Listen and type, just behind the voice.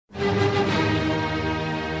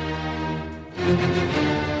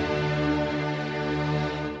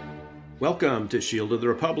Welcome to Shield of the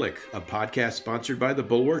Republic, a podcast sponsored by the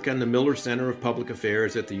Bulwark and the Miller Center of Public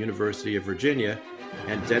Affairs at the University of Virginia,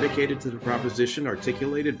 and dedicated to the proposition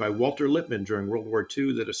articulated by Walter Lippmann during World War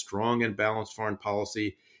II that a strong and balanced foreign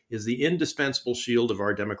policy is the indispensable shield of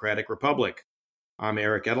our democratic republic. I'm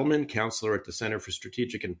Eric Edelman, counselor at the Center for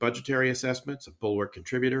Strategic and Budgetary Assessments, a Bulwark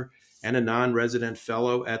contributor, and a non-resident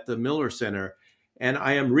fellow at the Miller Center. And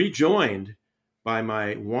I am rejoined by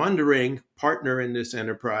my wandering partner in this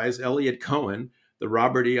enterprise, Elliot Cohen, the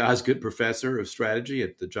Robert E. Osgood Professor of Strategy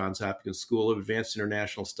at the Johns Hopkins School of Advanced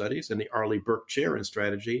International Studies and the Arleigh Burke Chair in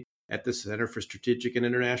Strategy at the Center for Strategic and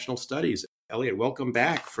International Studies. Elliot, welcome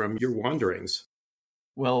back from your wanderings.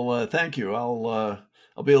 Well, thank you. I'll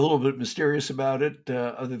be a little bit mysterious about it,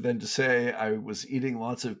 other than to say I was eating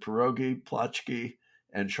lots of pierogi, plachki,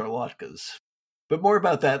 and charlotkas. But more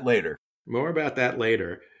about that later.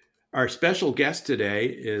 Our special guest today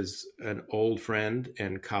is an old friend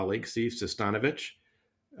and colleague, Steve Sestanovich.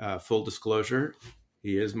 Full disclosure,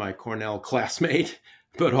 he is my Cornell classmate,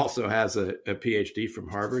 but also has a PhD from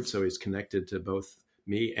Harvard, so he's connected to both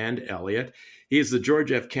me and Elliot. He is the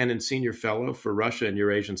George F. Kennan Senior Fellow for Russia and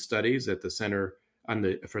Eurasian Studies at the Center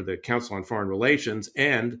for the Council on Foreign Relations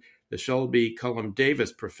and the Shelby Cullom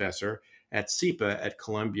Davis Professor at CEPA at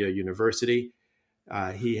Columbia University.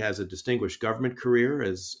 He has a distinguished government career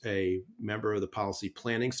as a member of the policy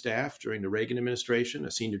planning staff during the Reagan administration,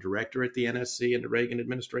 a senior director at the NSC in the Reagan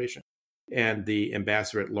administration, and the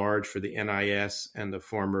ambassador at large for the NIS and the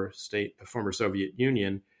former Soviet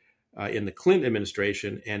Union in the Clinton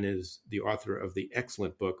administration, and is the author of the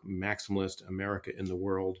excellent book, Maximalist America in the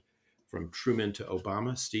World, From Truman to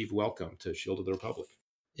Obama. Steve, welcome to Shield of the Republic.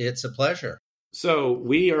 It's a pleasure. So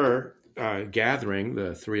we are gathering,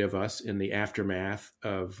 the three of us, in the aftermath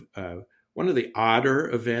of one of the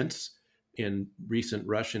odder events in recent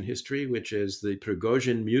Russian history, which is the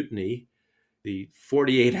Prigozhin mutiny, the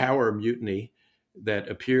 48-hour mutiny that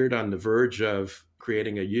appeared on the verge of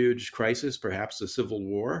creating a huge crisis, perhaps a civil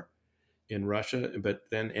war in Russia, but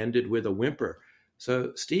then ended with a whimper.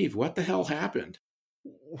 So, Steve, what the hell happened?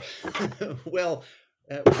 Well,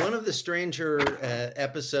 one of the stranger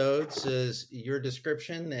episodes is your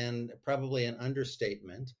description, and probably an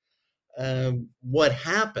understatement. What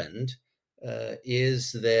happened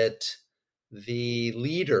is that the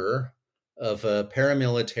leader of a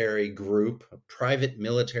paramilitary group, a private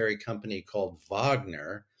military company called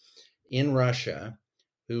Wagner in Russia,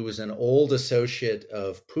 who was an old associate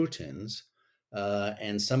of Putin's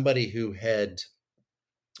and somebody who had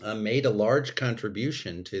made a large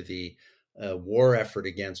contribution to the war effort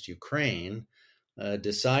against Ukraine,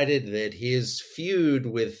 decided that his feud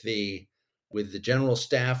with the general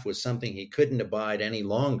staff was something he couldn't abide any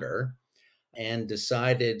longer, and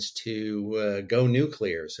decided to go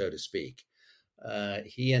nuclear, so to speak.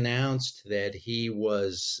 He announced that he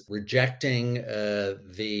was rejecting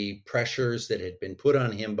the pressures that had been put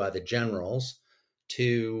on him by the generals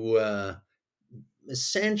to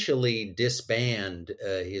essentially disband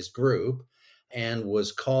his group, and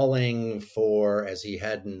was calling for, as he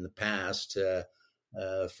had in the past,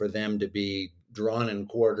 for them to be drawn and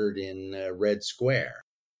quartered in Red Square.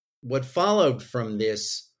 What followed from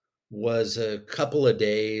this was a couple of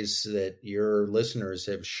days that your listeners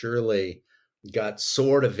have surely got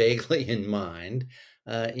sort of vaguely in mind,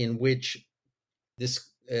 in which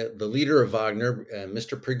the leader of Wagner,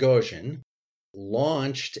 Mr. Prigozhin,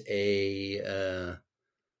 launched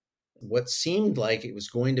what seemed like it was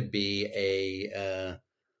going to be an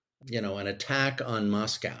attack on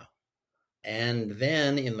Moscow, and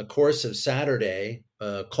then in the course of Saturday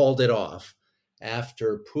called it off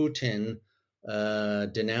after Putin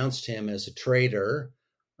denounced him as a traitor,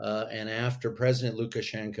 and after President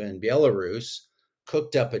Lukashenko in Belarus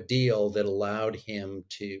cooked up a deal that allowed him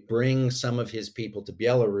to bring some of his people to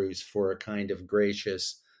Belarus for a kind of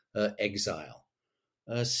gracious exile.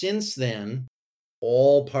 Since then,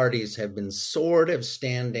 all parties have been sort of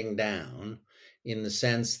standing down, in the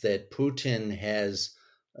sense that Putin has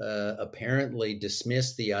apparently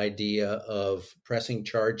dismissed the idea of pressing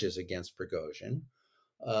charges against Prigozhin.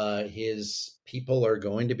 His people are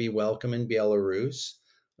going to be welcome in Belarus.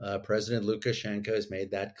 President Lukashenko has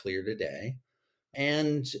made that clear today.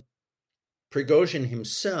 And Prigozhin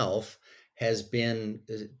himself has been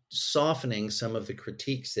softening some of the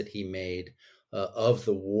critiques that he made of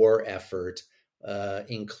the war effort,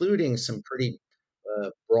 including some pretty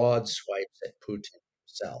broad swipes at Putin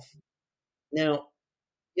himself. Now,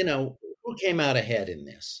 who came out ahead in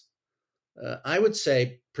this? I would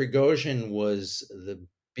say Prigozhin was the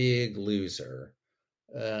big loser.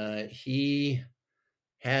 He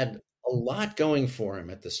had a lot going for him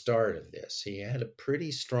at the start of this. He had a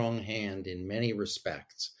pretty strong hand in many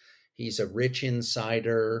respects. He's a rich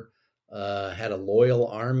insider, had a loyal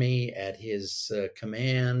army at his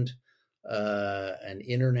command, an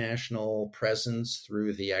international presence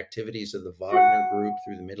through the activities of the Wagner Group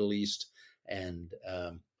through the Middle East and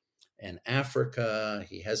Africa.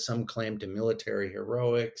 He has some claim to military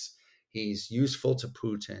heroics. He's useful to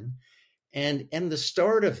Putin. And the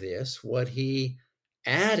start of this, what he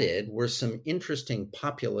added were some interesting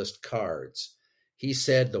populist cards. He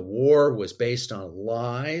said the war was based on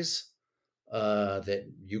lies,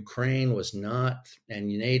 that Ukraine was not, and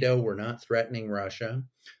NATO were not threatening Russia.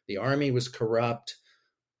 The army was corrupt.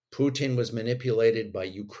 Putin was manipulated by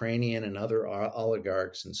Ukrainian and other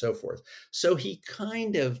oligarchs and so forth. So he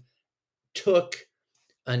kind of took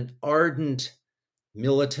an ardent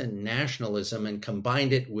militant nationalism and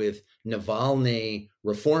combined it with Navalny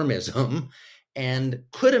reformism and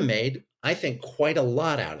could have made, I think, quite a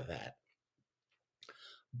lot out of that.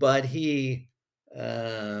 But he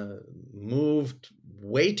moved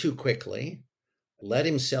way too quickly, let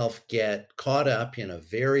himself get caught up in a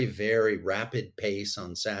very, very rapid pace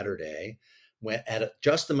on Saturday, when at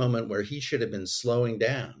just the moment where he should have been slowing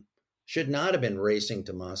down, should not have been racing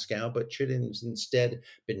to Moscow, but should have instead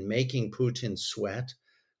been making Putin sweat,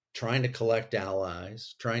 trying to collect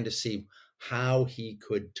allies, trying to see how he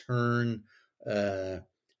could turn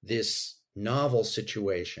this novel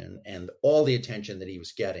situation and all the attention that he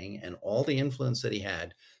was getting and all the influence that he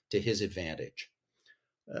had to his advantage.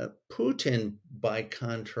 Putin, by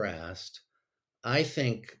contrast, I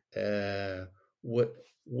think what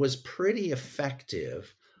was pretty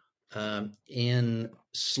effective in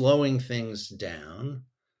slowing things down.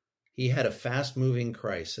 He had a fast-moving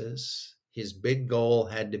crisis. His big goal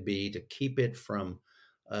had to be to keep it from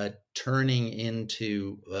turning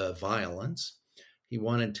into violence. He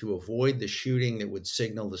wanted to avoid the shooting that would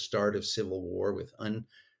signal the start of civil war with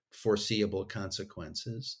unforeseeable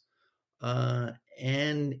consequences.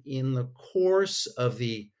 And in the course of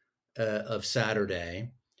of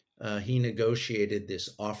Saturday, he negotiated this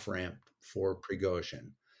off-ramp for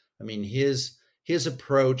Prigozhin. I mean, his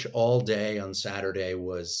approach all day on Saturday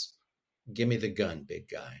was, "Give me the gun, big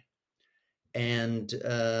guy," and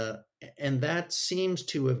that seems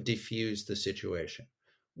to have diffused the situation.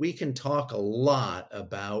 We can talk a lot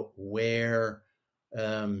about where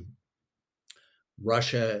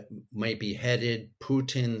Russia might be headed,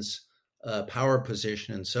 Putin's power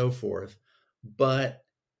position, and so forth. But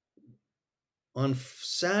on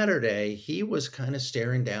Saturday, he was kind of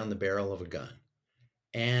staring down the barrel of a gun,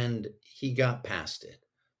 and he got past it.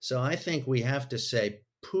 So I think we have to say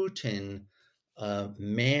Putin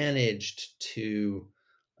managed to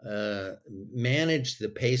manage the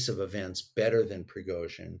pace of events better than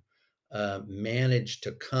Prigozhin, managed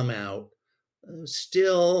to come out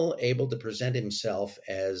still able to present himself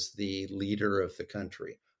as the leader of the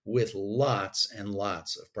country with lots and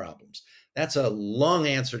lots of problems. That's a long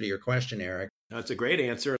answer to your question, Eric. No, it's a great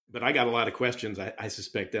answer, but I got a lot of questions. I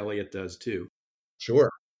suspect Elliot does too. Sure.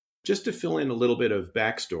 Just to fill in a little bit of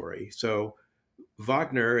backstory. So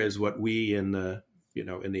Wagner is what we in the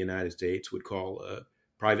United States would call a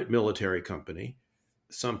private military company,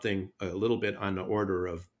 something a little bit on the order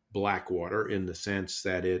of Blackwater in the sense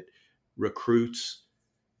that it recruits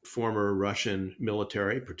former Russian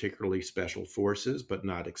military, particularly special forces, but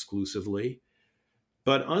not exclusively.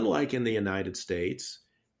 But unlike in the United States,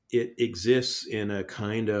 it exists in a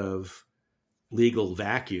kind of legal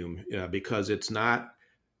vacuum because it's not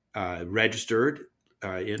registered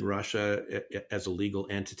in Russia as a legal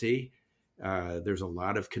entity. There's a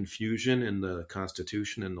lot of confusion in the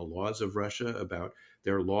constitution and the laws of Russia about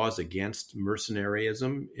their laws against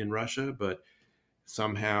mercenarism in Russia, but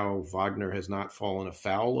somehow Wagner has not fallen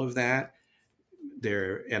afoul of that.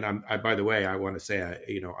 By the way, I want to say,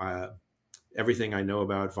 everything I know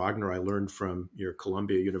about Wagner, I learned from your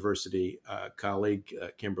Columbia University colleague,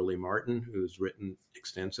 Kimberly Martin, who's written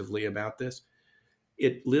extensively about this.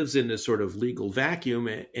 It lives in this sort of legal vacuum,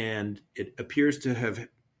 and it appears to have,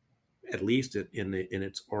 at least in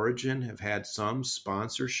its origin, have had some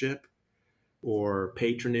sponsorship or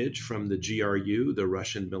patronage from the GRU, the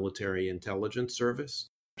Russian Military Intelligence Service.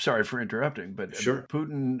 Sorry for interrupting, but sure.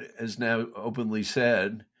 Putin has now openly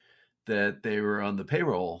said that they were on the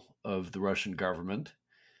payroll of the Russian government.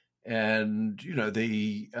 And,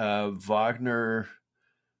 the Wagner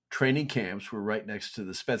training camps were right next to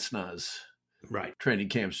the Spetsnaz training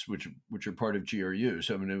camps, which are part of GRU.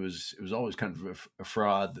 So, it was always kind of a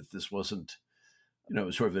fraud that this wasn't,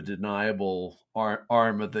 sort of a deniable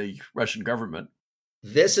arm of the Russian government.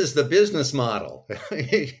 this is the business model.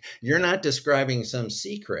 You're not describing some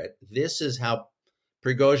secret. This is how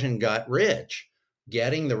Prigozhin got rich,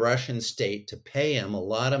 getting the Russian state to pay him a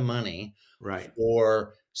lot of money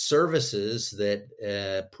for services that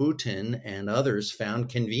Putin and others found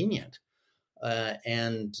convenient.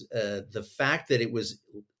 And the fact that it was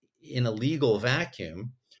in a legal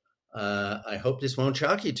vacuum, I hope this won't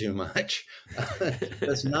shock you too much,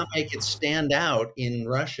 does not make it stand out in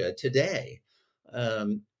Russia today.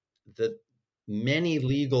 The many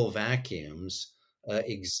legal vacuums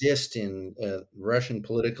exist in Russian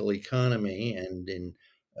political economy and in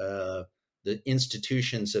the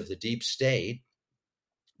institutions of the deep state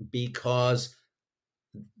because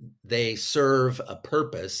they serve a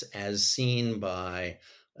purpose as seen by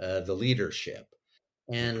the leadership.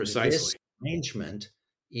 And this arrangement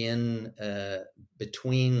in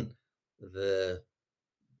between the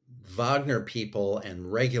Wagner people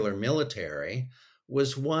and regular military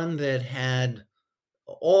was one that had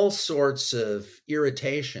all sorts of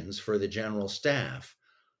irritations for the general staff.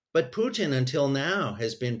 But Putin, until now,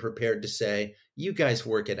 has been prepared to say, you guys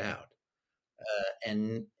work it out.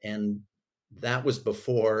 And that was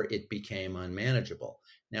before it became unmanageable.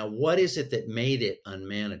 Now, what is it that made it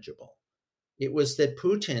unmanageable? It was that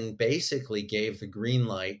Putin basically gave the green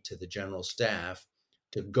light to the general staff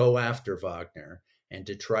to go after Wagner and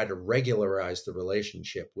to try to regularize the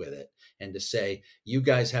relationship with it and to say, you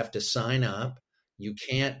guys have to sign up. You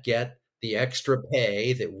can't get the extra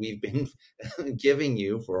pay that we've been giving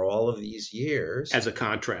you for all of these years. As a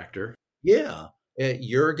contractor. Yeah.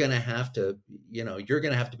 You're going to have to, you're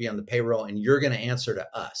going to have to be on the payroll and you're going to answer to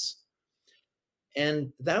us.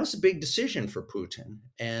 And that was a big decision for Putin.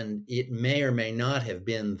 And it may or may not have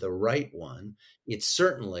been the right one. It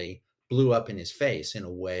certainly blew up in his face in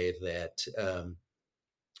a way that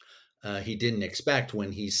he didn't expect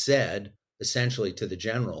when he said, essentially to the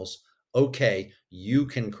generals, okay, you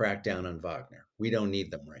can crack down on Wagner. We don't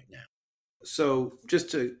need them right now. So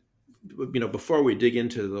just to, before we dig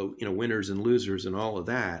into the, winners and losers and all of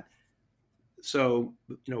that. So,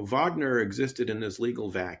 Wagner existed in this legal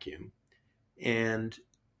vacuum and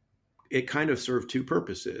it kind of served two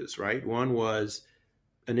purposes, right? One was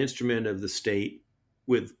an instrument of the state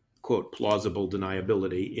with, quote, plausible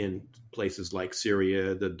deniability in places like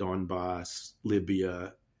Syria, the Donbass,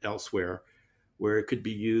 Libya, elsewhere, where it could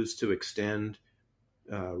be used to extend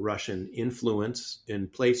Russian influence in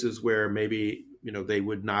places where maybe, they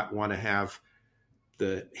would not want to have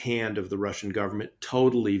the hand of the Russian government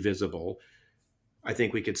totally visible. I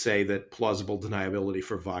think we could say that plausible deniability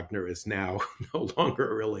for Wagner is now no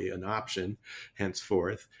longer really an option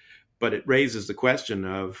henceforth. But it raises the question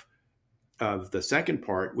of the second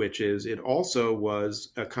part, which is it also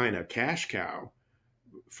was a kind of cash cow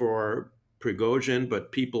for Prigozhin,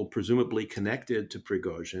 but people presumably connected to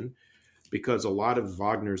Prigozhin, because a lot of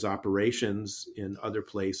Wagner's operations in other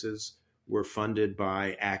places were funded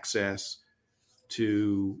by access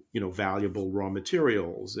to, valuable raw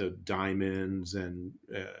materials, diamonds and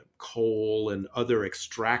coal and other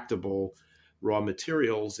extractable raw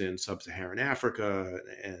materials in sub-Saharan Africa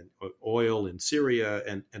and oil in Syria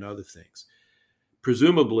and other things.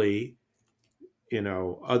 Presumably,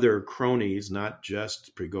 other cronies, not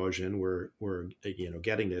just Prigozhin, were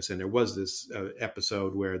getting this. And there was this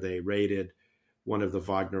episode where they raided one of the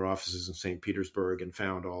Wagner offices in St. Petersburg and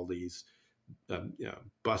found all these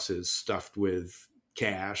buses stuffed with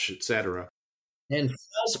cash, etc. And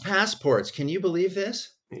false passports. Can you believe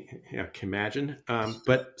this? Yeah, can imagine.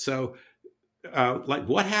 But so,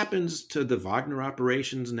 what happens to the Wagner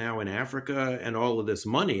operations now in Africa and all of this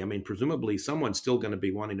money? I mean, presumably someone's still going to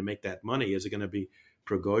be wanting to make that money. Is it going to be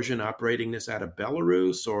Prigozhin operating this out of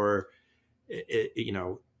Belarus, or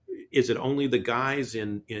is it only the guys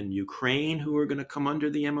in Ukraine who are going to come under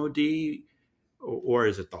the MOD? Or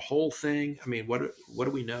is it the whole thing? I mean, what do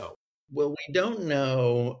we know? Well, we don't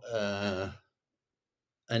know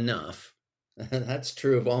enough. That's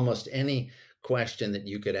true of almost any question that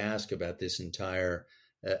you could ask about this entire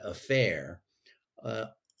affair.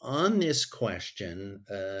 On this question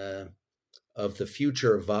of the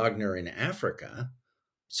future of Wagner in Africa,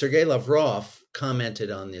 Sergei Lavrov commented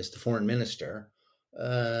on this, the foreign minister,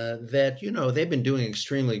 that, they've been doing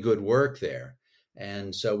extremely good work there.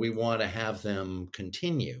 And so we want to have them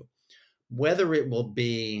continue. Whether it will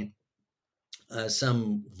be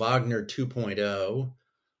some Wagner 2.0,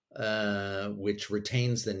 which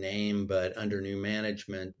retains the name but under new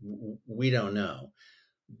management, we don't know.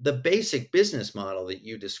 The basic business model that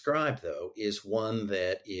you described, though, is one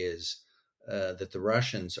that is that the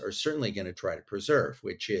Russians are certainly going to try to preserve,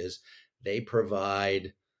 which is they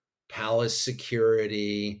provide palace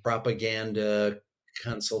security, propaganda,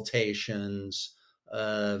 consultations,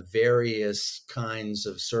 various kinds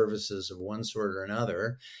of services of one sort or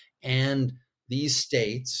another. And these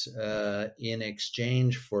states, in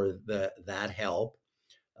exchange for that help,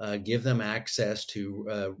 give them access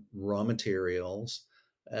to raw materials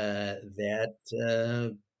that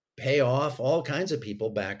pay off all kinds of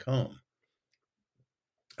people back home.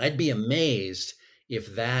 I'd be amazed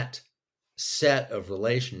if that set of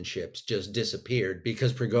relationships just disappeared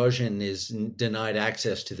because Prigozhin is denied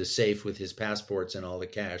access to the safe with his passports and all the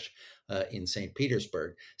cash in St.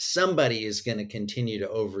 Petersburg. Somebody is going to continue to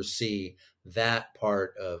oversee that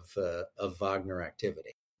part of Wagner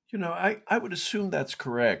activity. I would assume that's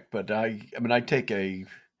correct, but I take a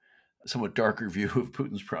somewhat darker view of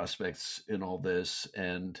Putin's prospects in all this,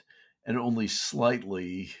 and only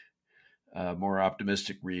slightly more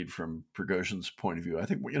optimistic read from Prigozhin's point of view. I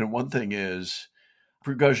think one thing is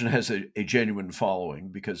Prigozhin has a genuine following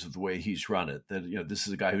because of the way he's run it. That this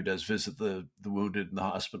is a guy who does visit the wounded in the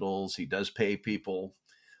hospitals. He does pay people.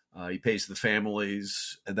 He pays the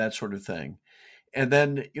families and that sort of thing. And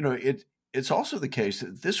then it's also the case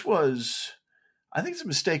that this was, I think it's a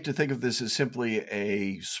mistake to think of this as simply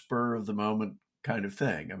a spur of the moment kind of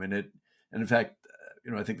thing. And in fact,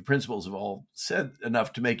 I think the principals have all said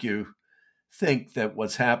enough to make you think that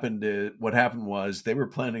what happened was they were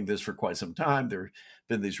planning this for quite some time. There have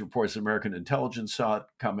been these reports that American intelligence saw it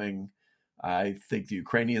coming. I think the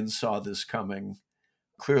Ukrainians saw this coming.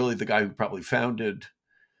 Clearly, the guy who probably founded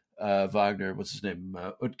Wagner, what's his name,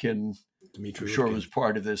 Utkin, Dmitry sure Utkin. was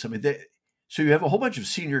part of this. So you have a whole bunch of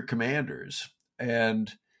senior commanders,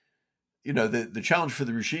 and the challenge for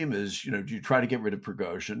the regime is, do you try to get rid of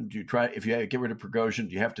Prigozhin? If you get rid of Prigozhin,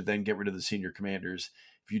 do you have to then get rid of the senior commanders?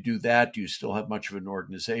 If you do that, do you still have much of an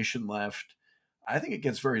organization left? I think it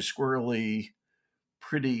gets very squirrely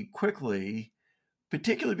pretty quickly,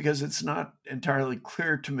 particularly because it's not entirely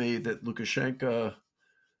clear to me that Lukashenko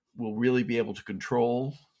will really be able to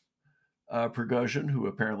control Prigozhin, who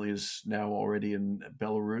apparently is now already in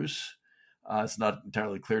Belarus. It's not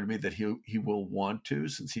entirely clear to me that he will want to,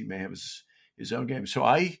 since he may have his own game. So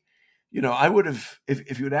I would have,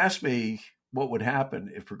 if you had asked me what would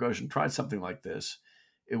happen if Prigozhin tried something like this,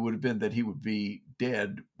 it would have been that he would be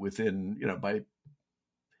dead within,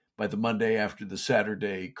 by the Monday after the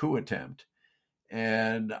Saturday coup attempt.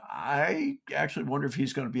 And I actually wonder if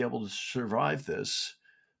he's going to be able to survive this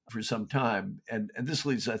for some time. And this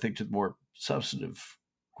leads, I think, to the more substantive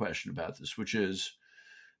question about this, which is,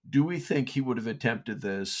 do we think he would have attempted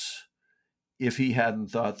this if he hadn't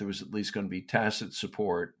thought there was at least going to be tacit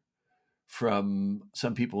support from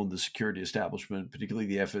some people in the security establishment, particularly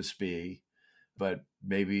the FSB, but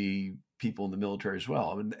maybe people in the military as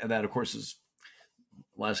well? And that, of course, is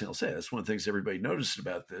the last thing I'll say. That's one of the things everybody noticed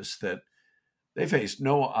about this, that they faced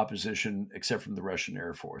no opposition except from the Russian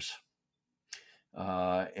Air Force.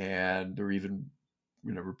 And there are even,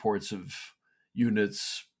 reports of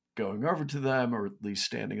units going over to them, or at least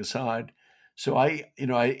standing aside. So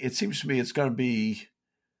it seems to me it's going to be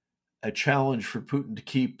a challenge for Putin to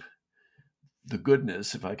keep the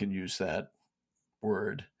goodness, if I can use that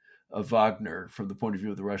word, of Wagner from the point of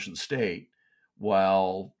view of the Russian state,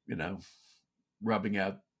 while, rubbing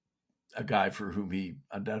out a guy for whom he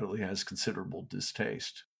undoubtedly has considerable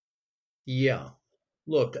distaste. Yeah.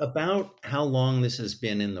 Look, about how long this has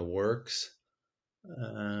been in the works,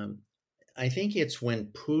 I think it's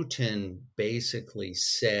when Putin basically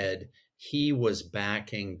said he was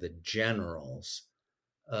backing the generals,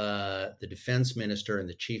 the defense minister and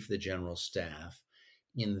the chief of the general staff,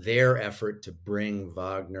 in their effort to bring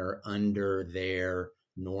Wagner under their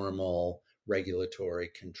normal regulatory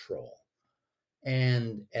control.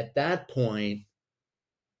 And at that point,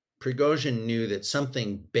 Prigozhin knew that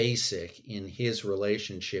something basic in his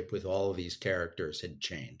relationship with all of these characters had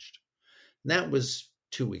changed. And that was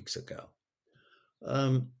 2 weeks ago.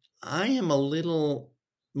 I am a little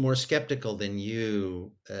more skeptical than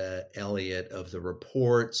you, Elliot, of the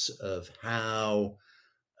reports of how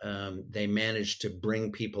they managed to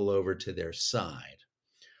bring people over to their side.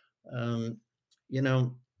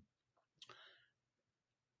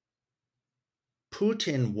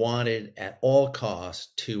 Putin wanted at all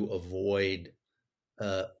costs to avoid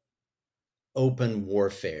open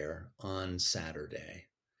warfare on Saturday.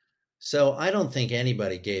 So I don't think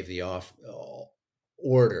anybody gave the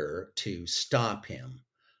order to stop him.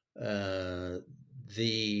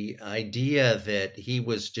 The idea that he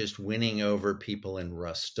was just winning over people in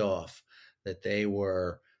Rostov, that they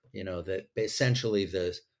were, that essentially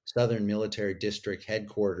the Southern Military District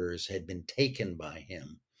headquarters had been taken by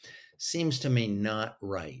him, seems to me not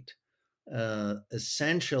right.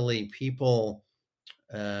 Essentially, people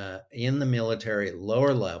in the military at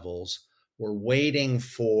lower levels were waiting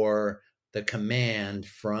for the command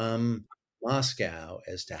from Moscow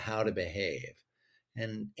as to how to behave.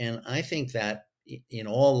 And I think that in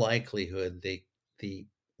all likelihood, the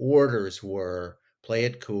orders were play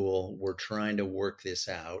it cool. We're trying to work this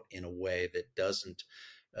out in a way that doesn't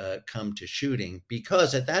come to shooting,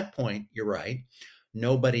 because at that point, you're right,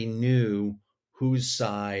 nobody knew whose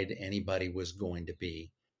side anybody was going to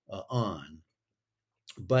be on.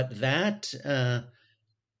 But that, to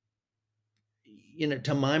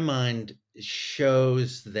my mind,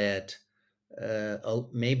 shows that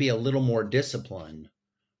maybe a little more discipline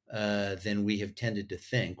than we have tended to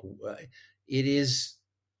think. It is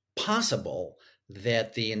possible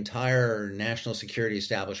that the entire national security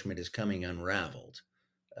establishment is coming unraveled.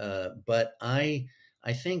 But I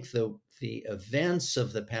think the events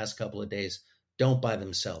of the past couple of days don't by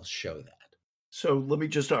themselves show that. So let me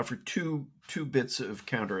just offer two bits of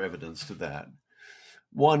counter evidence to that.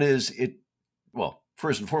 One is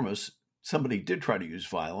first and foremost, somebody did try to use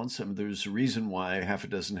violence. I mean, there's a reason why half a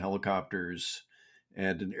dozen helicopters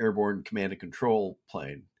and an airborne command and control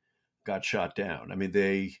plane got shot down. I mean,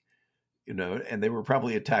 and they were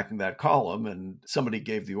probably attacking that column, and somebody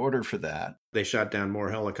gave the order for that. They shot down more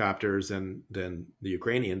helicopters than the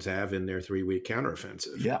Ukrainians have in their 3-week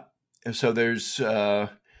counteroffensive. Yeah. And so there's,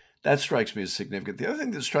 that strikes me as significant. The other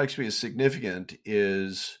thing that strikes me as significant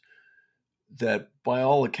is that by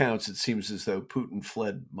all accounts, it seems as though Putin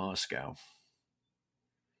fled Moscow.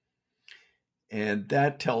 And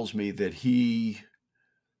that tells me that he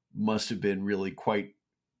must have been really quite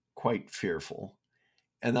fearful.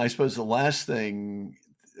 And I suppose the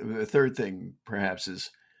third thing perhaps,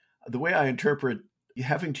 is the way I interpret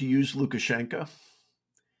having to use Lukashenko,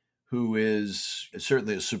 who is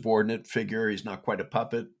certainly a subordinate figure. He's not quite a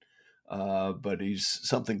puppet, but he's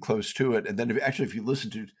something close to it. And then if you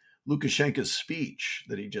listen to Lukashenko's speech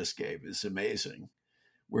that he just gave, is amazing,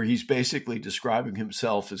 where he's basically describing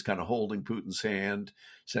himself as kind of holding Putin's hand,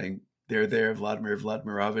 saying, there, Vladimir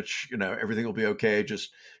Vladimirovich, everything will be okay.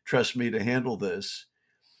 Just trust me to handle this.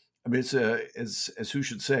 I mean, it's as who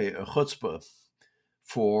should say, a chutzpah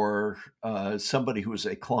for somebody who is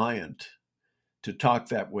a client to talk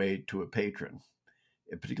that way to a patron,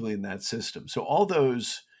 particularly in that system. So all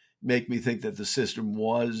those make me think that the system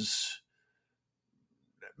was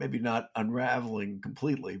maybe not unraveling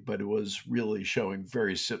completely, but it was really showing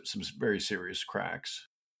some very serious cracks.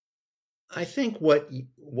 I think what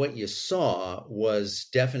you saw was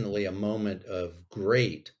definitely a moment of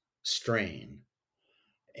great strain,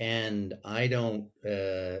 and I don't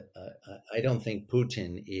think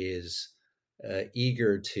Putin is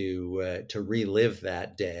eager to relive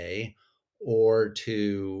that day, or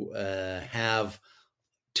to have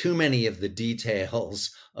too many of the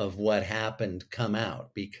details of what happened come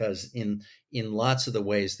out, because in lots of the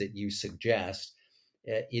ways that you suggest,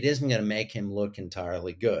 it isn't going to make him look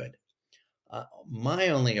entirely good. My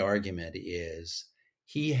only argument is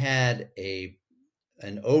he had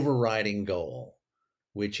an overriding goal,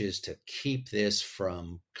 which is to keep this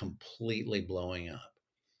from completely blowing up,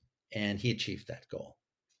 and he achieved that goal.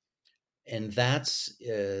 And that's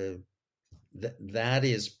that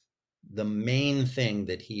is the main thing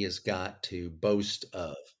that he has got to boast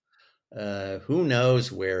of. Who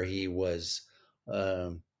knows where he was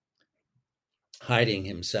hiding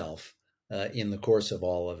himself in the course of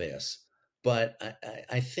all of this? But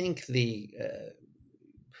I think the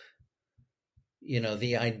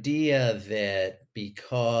idea that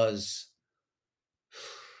because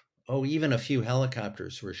even a few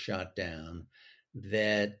helicopters were shot down,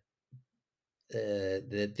 that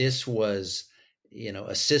this was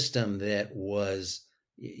a system that was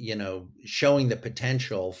showing the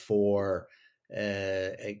potential for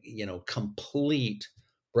complete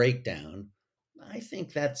breakdown, I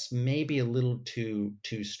think that's maybe a little too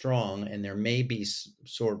strong, and there may be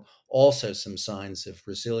sort of also some signs of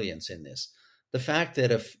resilience in this. The fact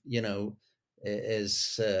that if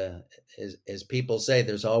as people say,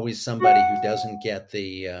 there's always somebody who doesn't get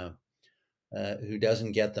the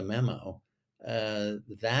memo.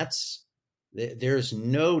 There's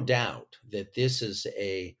no doubt that this is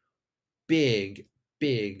a big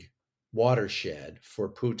watershed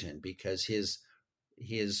for Putin, because his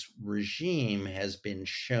regime has been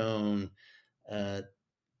shown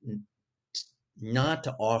not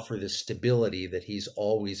to offer the stability that he's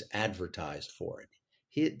always advertised for it.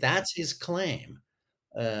 That's his claim,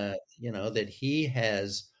 that he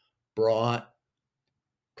has brought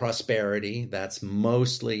prosperity. That's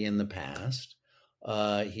mostly in the past.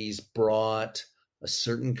 He's brought a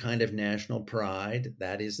certain kind of national pride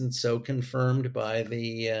that isn't so confirmed by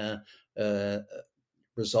the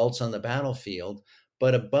results on the battlefield.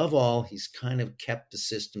 But above all, he's kind of kept the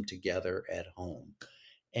system together at home.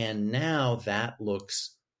 And now that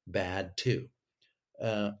looks bad too.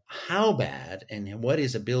 How bad and what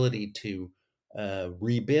his ability to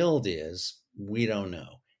rebuild is, we don't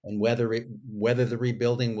know. And whether the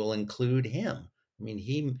rebuilding will include him. I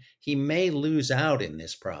mean, he may lose out in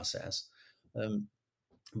this process,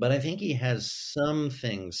 but I think he has some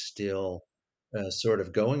things still sort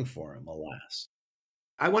of going for him, alas.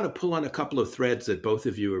 I want to pull on a couple of threads that both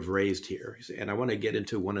of you have raised here, and I want to get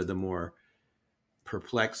into one of the more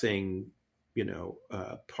perplexing,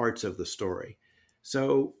 parts of the story.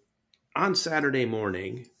 So on Saturday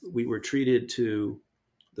morning, we were treated to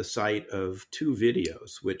the sight of two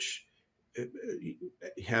videos, which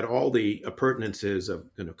had all the appurtenances of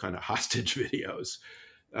kind of hostage videos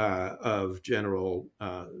of General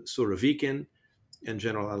Surovikin and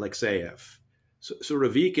General Alexeyev.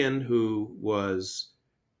 Surovikin, who was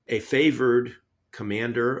a favored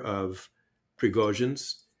commander of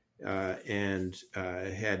Prigozhin's and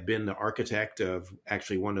had been the architect of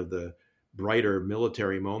actually one of the brighter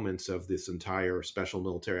military moments of this entire special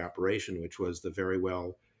military operation, which was the very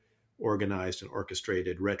well organized and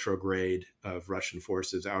orchestrated retrograde of Russian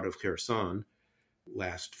forces out of Kherson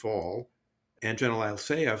last fall. And General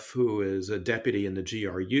Alexeyev, who is a deputy in the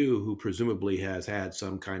GRU, who presumably has had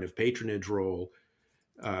some kind of patronage role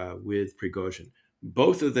with Prigozhin.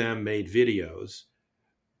 Both of them made videos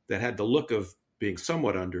that had the look of being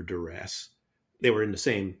somewhat under duress. They were in the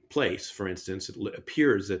same place. For instance, it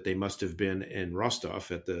appears that they must have been in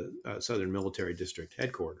Rostov at the Southern Military District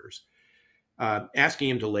headquarters, asking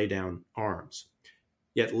him to lay down arms.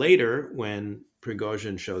 Yet later, when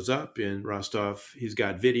Prigozhin shows up in Rostov, he's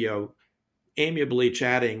got video amiably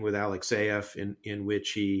chatting with Alexeyev in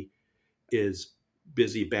which he is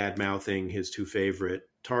busy bad-mouthing his two favorite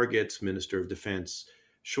targets, Minister of Defense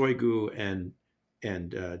Shoigu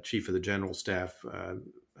and Chief of the General Staff,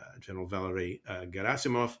 General Valery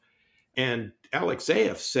Gerasimov. And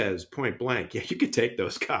Alexeyev says point blank, yeah, you could take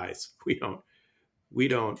those guys. We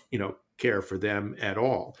don't, care for them at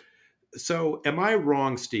all. So am I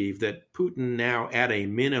wrong, Steve, that Putin now at a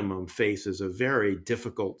minimum faces a very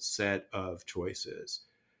difficult set of choices?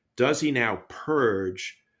 Does he now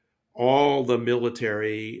purge all the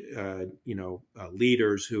military,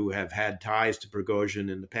 leaders who have had ties to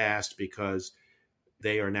Prigozhin in the past because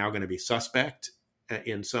they are now going to be suspect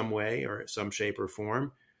in some way or some shape or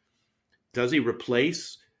form? Does he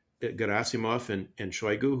replace Gerasimov and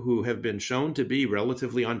Shoigu, who have been shown to be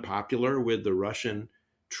relatively unpopular with the Russian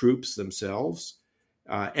troops themselves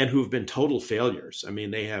and who've been total failures? I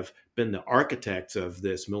mean, they have been the architects of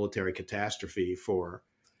this military catastrophe for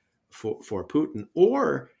Putin.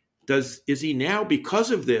 Or is he now,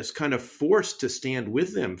 because of this, kind of forced to stand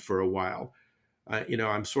with them for a while?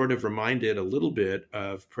 I'm sort of reminded a little bit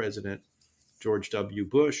of President George W.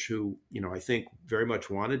 Bush, who, I think very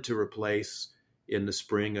much wanted to replace in the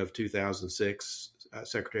spring of 2006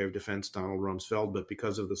 Secretary of Defense Donald Rumsfeld, but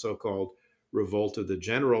because of the so-called revolt of the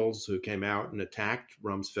generals who came out and attacked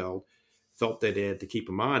Rumsfeld, felt that they had to keep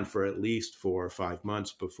him on for at least 4 or 5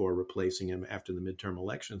 months before replacing him after the midterm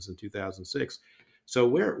elections in 2006. So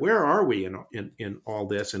where are we in all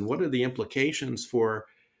this, and what are the implications for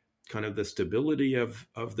kind of the stability of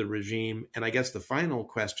the regime? And I guess the final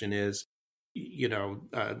question is,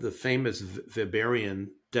 the famous Weberian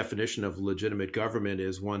definition of legitimate government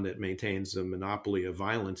is one that maintains a monopoly of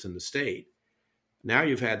violence in the state. Now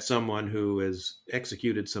you've had someone who has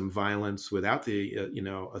executed some violence without the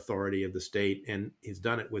authority of the state, and he's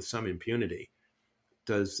done it with some impunity.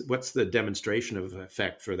 What's the demonstration of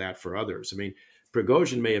effect for that for others? I mean,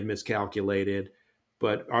 Prigozhin may have miscalculated,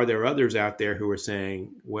 but are there others out there who are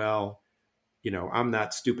saying, well, I'm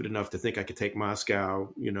not stupid enough to think I could take Moscow,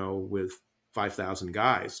 with 5,000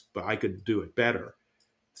 guys, but I could do it better.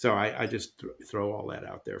 So I just throw all that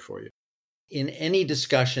out there for you. In any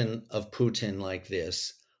discussion of Putin like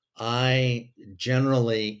this, I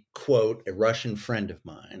generally quote a Russian friend of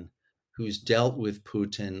mine who's dealt with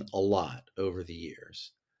Putin a lot over the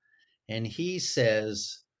years. And he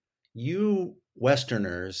says, you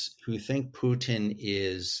Westerners who think Putin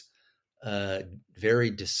is very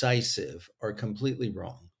decisive are completely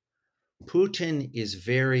wrong. Putin is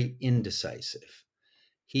very indecisive.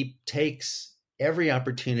 He takes every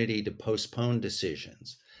opportunity to postpone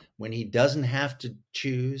decisions. When he doesn't have to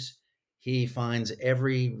choose, he finds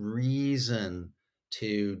every reason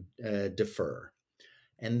to defer.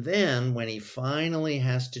 And then when he finally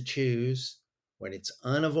has to choose, when it's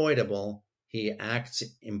unavoidable, he acts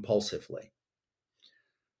impulsively.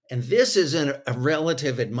 And this is a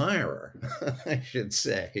relative admirer, I should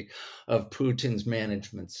say, of Putin's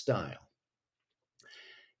management style.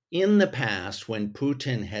 In the past, when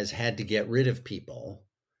Putin has had to get rid of people,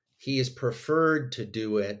 he has preferred to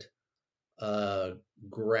do it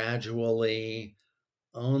gradually,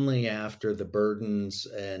 only after the burdens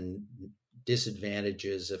and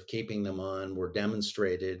disadvantages of keeping them on were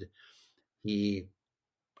demonstrated. He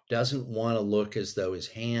doesn't want to look as though his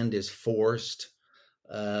hand is forced.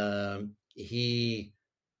 He,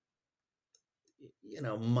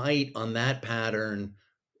 might on that pattern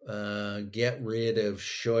get rid of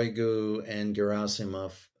Shoigu and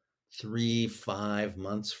Gerasimov 3-5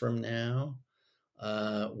 months from now,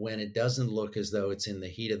 when it doesn't look as though it's in the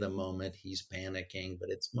heat of the moment, he's panicking, but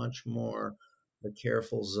it's much more the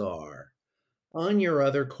careful czar. On your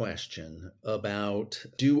other question about,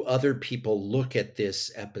 do other people look at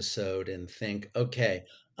this episode and think, okay,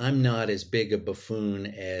 I'm not as big a buffoon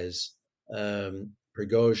as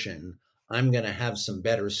Prigozhin. I'm going to have some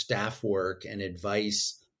better staff work and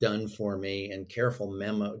advice done for me and careful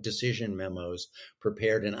decision memos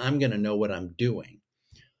prepared, and I'm going to know what I'm doing.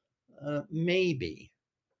 Maybe.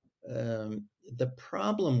 The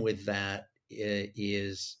problem with that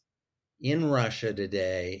is, in Russia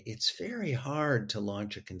today, it's very hard to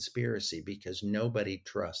launch a conspiracy because nobody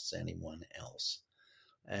trusts anyone else.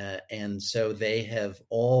 And so they have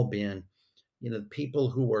all been,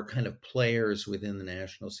 people who were kind of players within the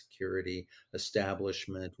national security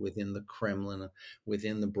establishment, within the Kremlin,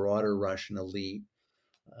 within the broader Russian elite.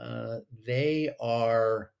 They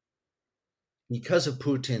are, because of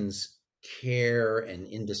Putin's care and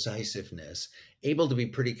indecisiveness, able to be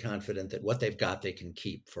pretty confident that what they've got they can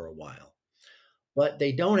keep for a while. But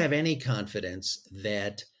they don't have any confidence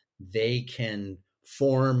that they can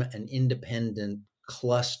form an independent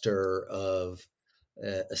cluster of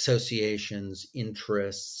associations,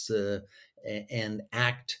 interests, and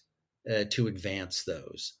act to advance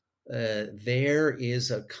those. There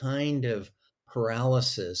is a kind of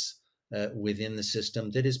paralysis within the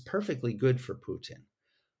system that is perfectly good for Putin,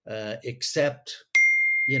 except,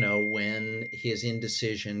 when his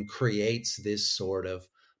indecision creates this sort of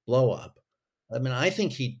blow up. I mean, I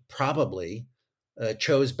think he probably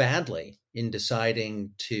chose badly in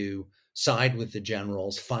deciding to side with the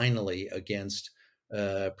generals finally against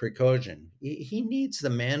Prigozhin. He needs the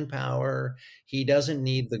manpower. He doesn't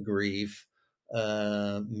need the grief.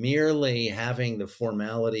 Merely having the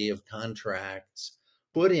formality of contracts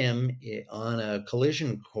put him on a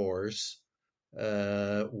collision course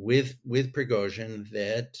with Prigozhin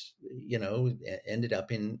that, ended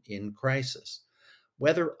up in crisis.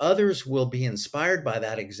 Whether others will be inspired by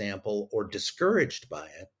that example or discouraged by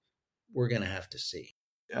it, we're going to have to see.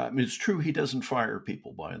 I mean, it's true he doesn't fire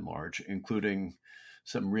people by and large, including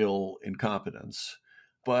some real incompetence.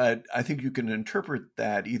 But I think you can interpret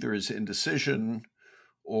that either as indecision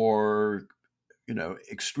or,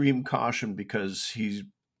 extreme caution, because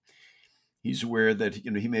he's aware that,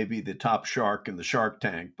 he may be the top shark in the shark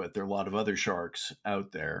tank, but there are a lot of other sharks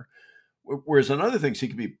out there. Whereas on other things, he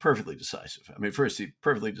can be perfectly decisive. I mean, first, he's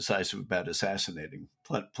perfectly decisive about assassinating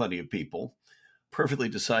plenty of people, perfectly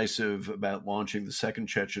decisive about launching the Second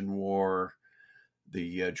Chechen War,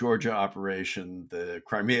 the Georgia operation, the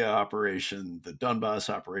Crimea operation, the Donbass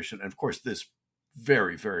operation, and of course, this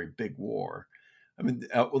very, very big war. I mean,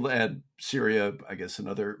 we'll add Syria, I guess,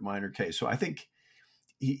 another minor case. So I think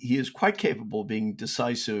he is quite capable of being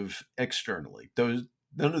decisive externally.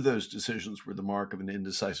 None of those decisions were the mark of an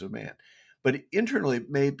indecisive man. But internally, it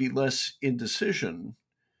may be less indecision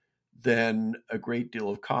than a great deal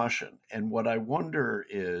of caution. And what I wonder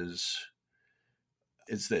is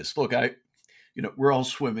this. Look, we're all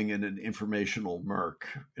swimming in an informational murk.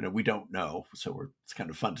 We don't know. So it's kind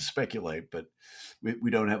of fun to speculate, but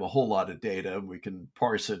we don't have a whole lot of data. We can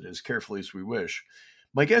parse it as carefully as we wish.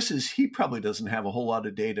 My guess is he probably doesn't have a whole lot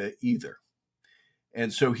of data either.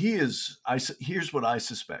 And so here's what I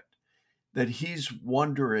suspect, that he's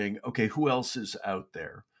wondering, okay, who else is out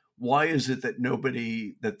there? Why is it that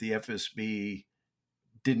that the FSB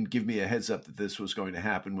didn't give me a heads up that this was going to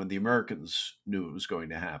happen when the Americans knew it was going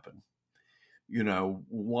to happen?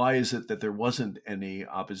 Why is it that there wasn't any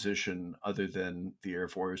opposition other than the Air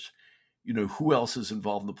Force? Who else is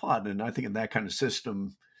involved in the plot? And I think in that kind of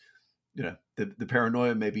system, the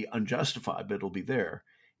paranoia may be unjustified, but it'll be there.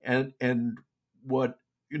 And what,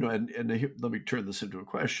 and let me turn this into a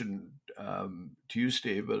question to you,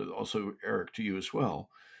 Steve, but also Eric, to you as well.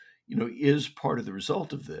 Is part of the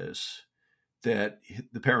result of this that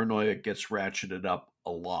the paranoia gets ratcheted up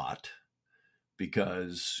a lot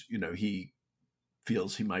because, he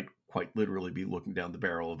feels he might quite literally be looking down the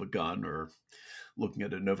barrel of a gun or looking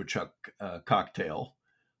at a Novichok cocktail.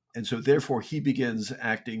 And so therefore he begins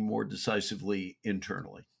acting more decisively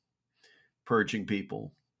internally, purging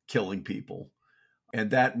people, killing people.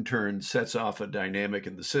 And that in turn sets off a dynamic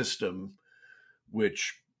in the system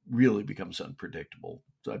which really becomes unpredictable.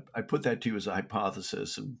 So I put that to you as a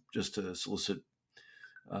hypothesis, and just to solicit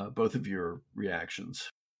both of your reactions.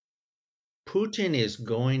 Putin is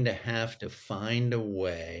going to have to find a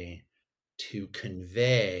way to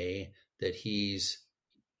convey that he's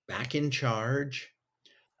back in charge,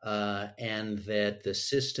 and that the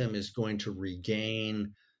system is going to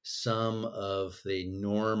regain some of the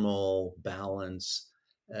normal balance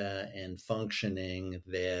and functioning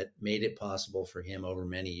that made it possible for him over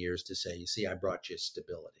many years to say, you see, I brought you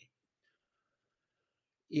stability.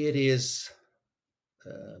 It is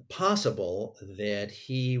possible that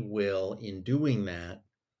he will, in doing that,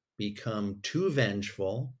 become too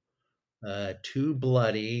vengeful, too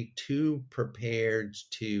bloody, too prepared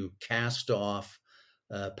to cast off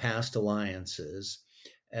past alliances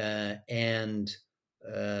and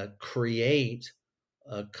create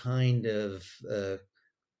a kind of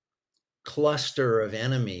cluster of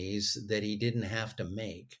enemies that he didn't have to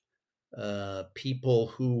make, people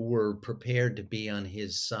who were prepared to be on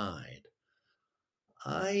his side.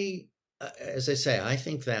 As I say, I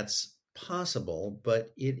think that's possible,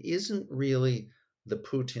 but it isn't really the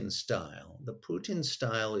Putin style. The Putin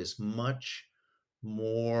style is much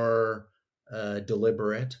more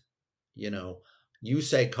deliberate. You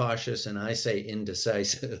say cautious and I say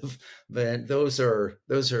indecisive, but those are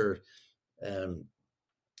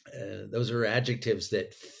adjectives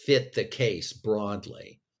that fit the case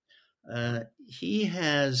broadly. He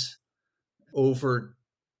has, over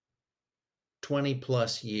 20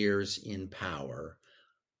 plus years in power,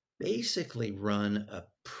 basically run a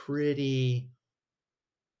pretty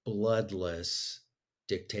bloodless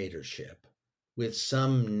dictatorship, with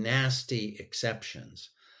some nasty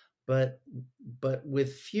exceptions, but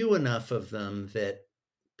with few enough of them that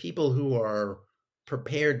people who are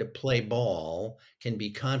prepared to play ball can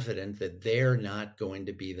be confident that they're not going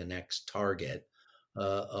to be the next target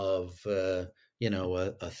of a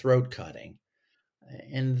throat cutting.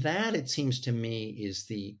 And that, it seems to me, is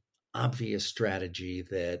the obvious strategy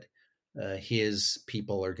that his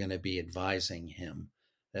people are going to be advising him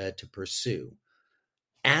to pursue.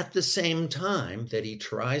 At the same time that he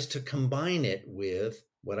tries to combine it with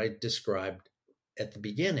what I described at the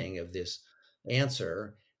beginning of this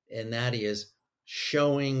answer, and that is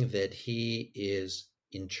showing that he is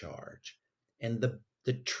in charge. And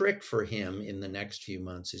the trick for him in the next few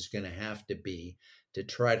months is going to have to be to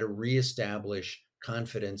try to reestablish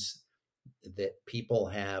confidence that people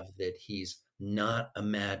have that he's not a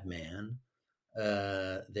madman,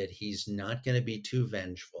 that he's not going to be too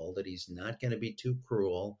vengeful, that he's not going to be too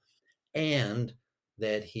cruel, and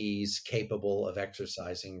that he's capable of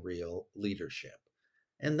exercising real leadership.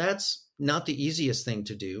 And that's not the easiest thing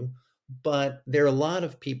to do, but there are a lot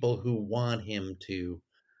of people who want him to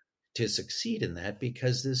succeed in that,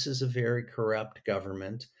 because this is a very corrupt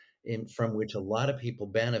government from which a lot of people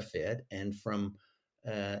benefit, and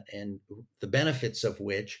and the benefits of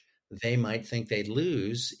which they might think they'd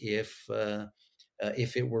lose if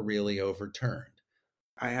it were really overturned.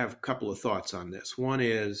 I have a couple of thoughts on this. One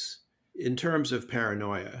is, in terms of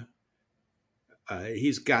paranoia,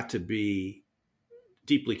 he's got to be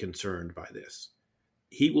deeply concerned by this.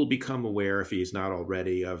 He will become aware, if he's not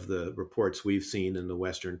already, of the reports we've seen in the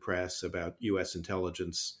Western press about U.S.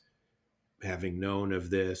 intelligence having known of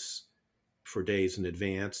this for days in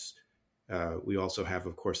advance. We also have,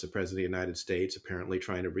 of course, the President of the United States apparently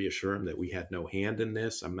trying to reassure him that we had no hand in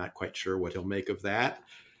this. I'm not quite sure what he'll make of that.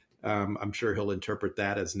 I'm sure he'll interpret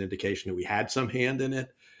that as an indication that we had some hand in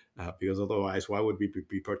it, because otherwise, why would we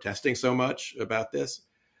be protesting so much about this?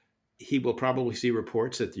 He will probably see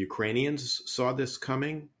reports that the Ukrainians saw this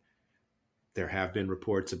coming. There have been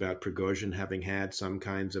reports about Prigozhin having had some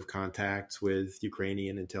kinds of contacts with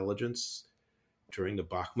Ukrainian intelligence during the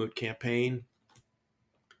Bakhmut campaign.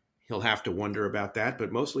 He'll have to wonder about that,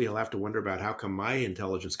 but mostly he'll have to wonder about how come my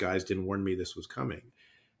intelligence guys didn't warn me this was coming.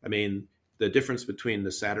 I mean, the difference between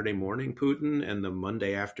the Saturday morning Putin and the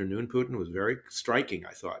Monday afternoon Putin was very striking,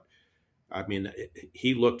 I thought. I mean,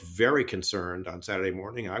 he looked very concerned on Saturday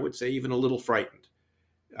morning. I would say even a little frightened.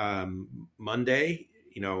 Monday,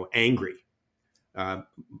 angry.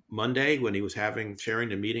 Monday, when he was sharing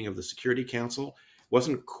the meeting of the Security Council,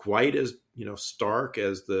 wasn't quite as, stark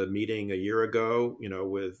as the meeting a year ago,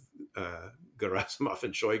 with Gerasimov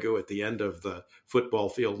and Shoigu at the end of the football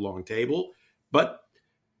field long table. But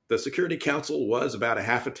the Security Council was about a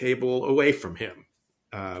half a table away from him.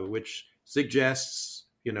 which suggests,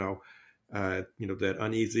 that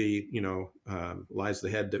uneasy, lies the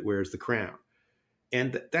head that wears the crown.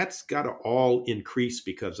 And that's got to all increase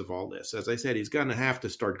because of all this. As I said, he's going to have to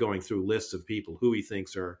start going through lists of people who he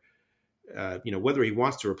thinks are, whether he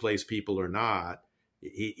wants to replace people or not,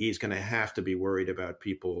 he's going to have to be worried about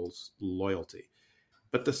people's loyalty.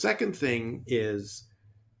 But the second thing is,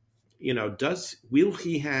 will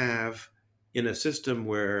he have, in a system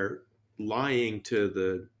where lying to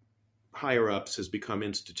the higher ups has become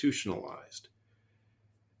institutionalized,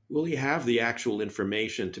 will he have the actual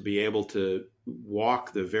information to be able to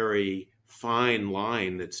walk the very fine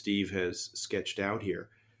line that Steve has sketched out here?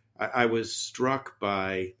 I was struck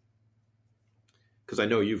by, because I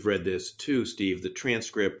know you've read this too, Steve, the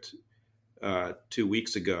transcript 2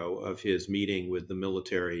 weeks ago of his meeting with the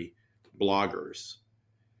military bloggers,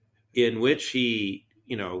 in which he,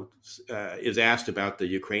 is asked about the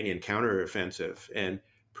Ukrainian counteroffensive and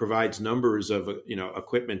provides numbers of,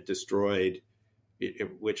 equipment destroyed,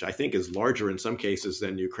 which I think is larger in some cases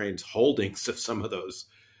than Ukraine's holdings of some of those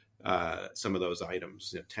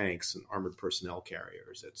items, tanks and armored personnel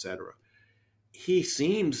carriers, etc. He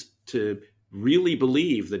seems to really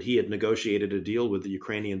believe that he had negotiated a deal with the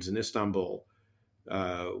Ukrainians in Istanbul,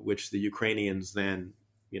 which the Ukrainians then,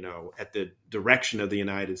 at the direction of the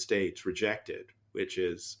United States, rejected, which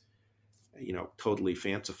is, totally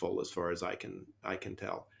fanciful as far as I can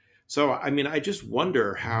tell. So, I just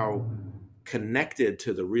wonder how connected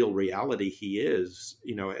to the real reality he is,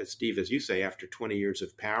 as Steve, as you say, after 20 years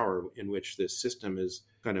of power in which this system is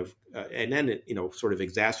kind of, and then, sort of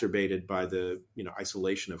exacerbated by the,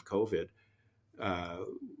 isolation of COVID.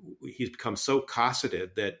 He's become so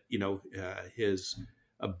cosseted that, his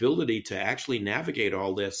ability to actually navigate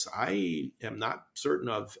all this, I am not certain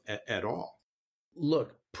of at all.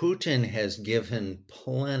 Look, Putin has given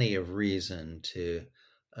plenty of reason to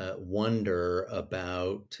wonder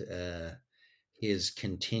about his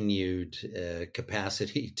continued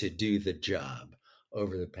capacity to do the job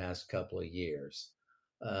over the past couple of years.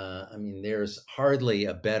 There's hardly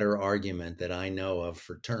a better argument that I know of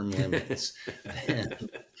for term limits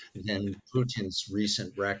than Putin's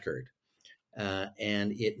recent record.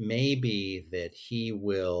 And it may be that he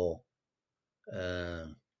will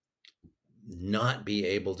not be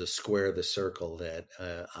able to square the circle that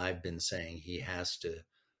I've been saying he has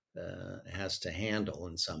to handle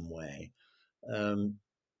in some way.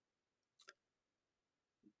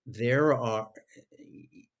 There are.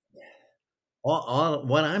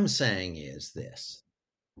 What I'm saying is this.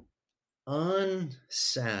 On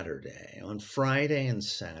Friday and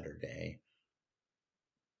Saturday,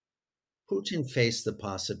 Putin faced the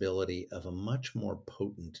possibility of a much more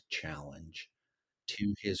potent challenge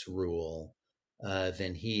to his rule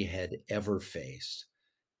than he had ever faced.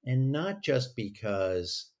 And not just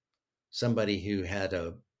because somebody who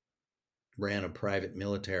ran a private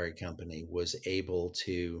military company was able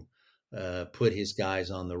to put his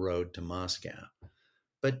guys on the road to Moscow,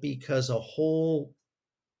 but because a whole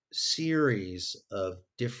series of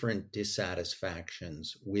different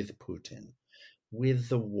dissatisfactions with Putin, with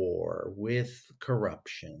the war, with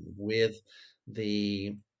corruption, with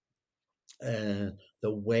the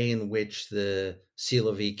way in which the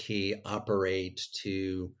Siloviki operate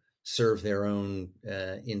to serve their own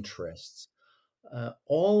interests.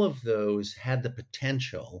 All of those had the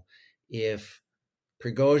potential, if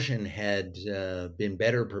Prigozhin had been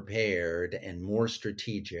better prepared and more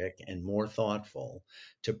strategic and more thoughtful,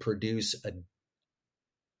 to produce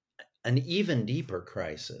an even deeper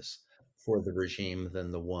crisis for the regime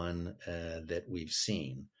than the one that we've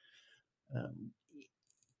seen.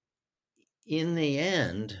 In the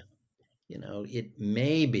end, it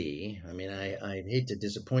may be, I hate to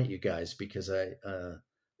disappoint you guys because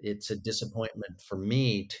it's a disappointment for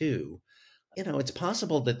me too. It's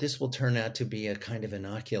possible that this will turn out to be a kind of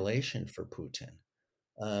inoculation for Putin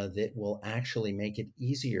that will actually make it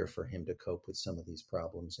easier for him to cope with some of these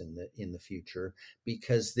problems in the future,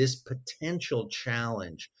 because this potential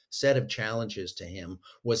set of challenges to him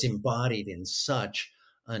was embodied in such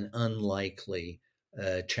an unlikely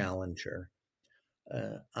challenger.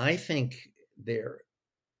 I think there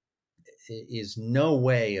is no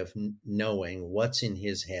way of knowing what's in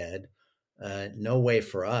his head. No way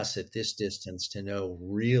for us at this distance to know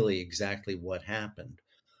really exactly what happened.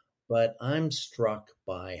 But I'm struck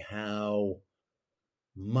by how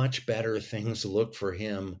much better things look for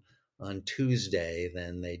him on Tuesday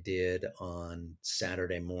than they did on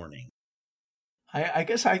Saturday morning. I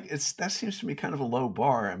guess that seems to me kind of a low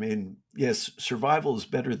bar. Yes, survival is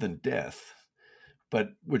better than death, but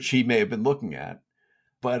which he may have been looking at.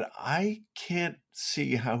 but I can't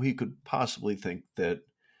see how he could possibly think that,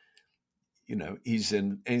 he's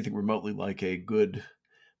in anything remotely like a good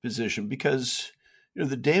position, because,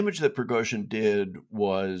 the damage that Prigozhin did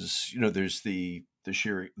was, there's the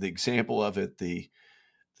example of it,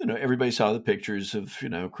 everybody saw the pictures of,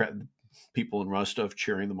 people in Rostov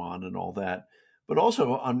cheering them on and all that, but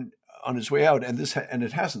also on his way out, and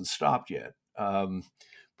it hasn't stopped yet.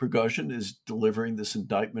 Prigozhin is delivering this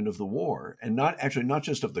indictment of the war, and not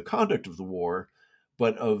just of the conduct of the war,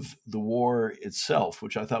 but of the war itself,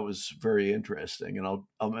 which I thought was very interesting. And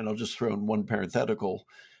I'll just throw in one parenthetical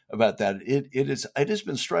about that. It has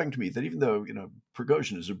been striking to me that even though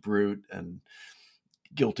Prigozhin is a brute and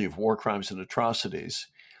guilty of war crimes and atrocities,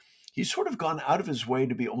 he's sort of gone out of his way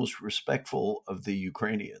to be almost respectful of the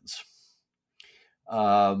Ukrainians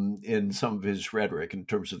in some of his rhetoric in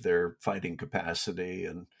terms of their fighting capacity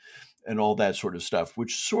and all that sort of stuff,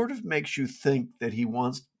 which sort of makes you think that he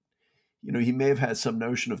wants, he may have had some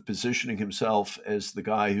notion of positioning himself as the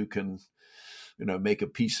guy who can, make a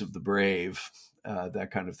peace of the brave, that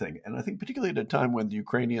kind of thing. And I think particularly at a time when the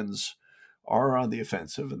Ukrainians are on the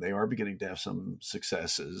offensive and they are beginning to have some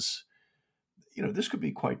successes, this could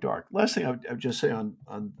be quite dark. Last thing I would just say on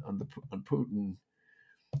Putin,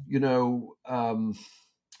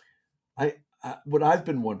 what I've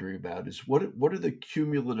been wondering about is what are the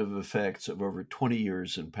cumulative effects of over 20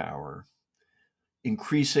 years in power,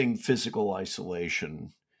 increasing physical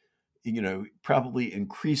isolation, probably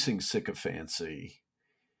increasing sycophancy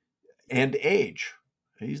and age.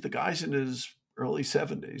 The guy's in his early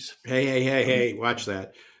 70s. Hey, watch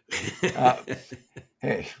that.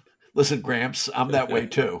 Hey, listen, Gramps, I'm that way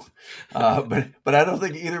too. But I don't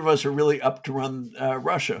think either of us are really up to run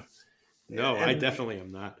Russia. No, I definitely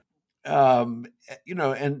am not.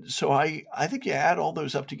 And so I think you add all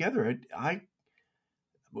those up together.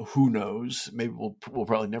 Who knows? Maybe we'll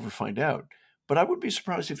probably never find out. But I would be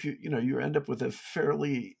surprised if you end up with a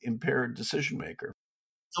fairly impaired decision maker.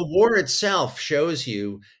 The war itself shows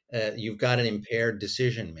you you've got an impaired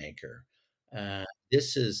decision maker.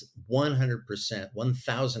 This is 100%,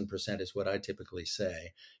 1,000% is what I typically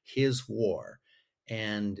say, his war.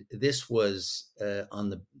 And this was a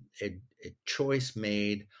choice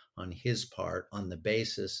made on his part on the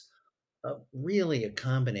basis of really a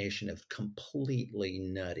combination of completely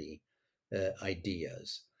nutty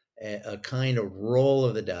ideas, a kind of roll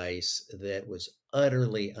of the dice that was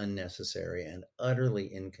utterly unnecessary and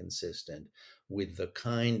utterly inconsistent with the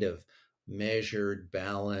kind of measured,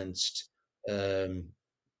 balanced,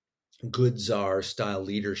 good czar style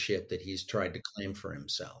leadership that he's tried to claim for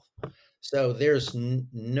himself. So there's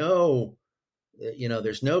no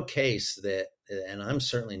case that, and I'm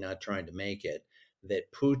certainly not trying to make it,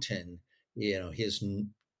 that Putin, his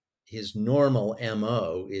normal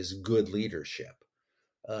MO is good leadership.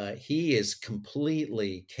 He is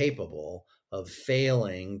completely capable of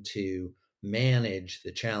failing to manage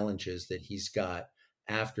the challenges that he's got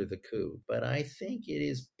after the coup. But I think it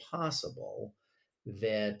is possible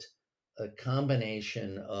that a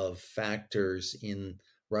combination of factors in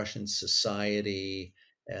Russian society,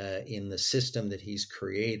 in the system that he's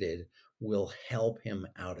created, will help him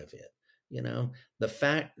out of it. The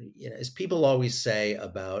fact, as people always say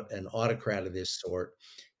about an autocrat of this sort,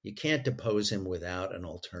 you can't depose him without an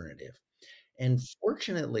alternative. And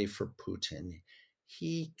fortunately for Putin,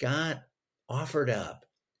 he got offered up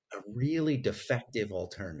a really defective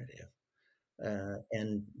alternative.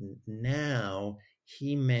 And now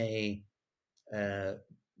he may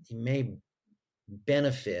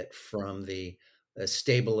benefit from the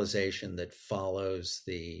stabilization that follows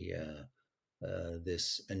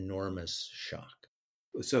this enormous shock.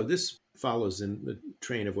 So this follows in the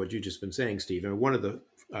train of what you've just been saying, Steve. And one of the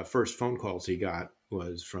first phone calls he got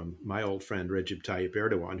was from my old friend Recep Tayyip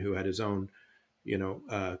Erdogan, who had his own,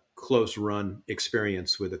 close run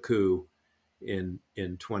experience with a coup in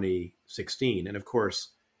 2016. And of course,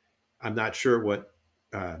 I'm not sure what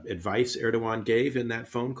advice Erdogan gave in that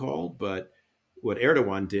phone call, but what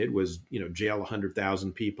Erdogan did was, jail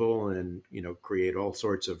 100,000 people and, create all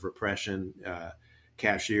sorts of repression,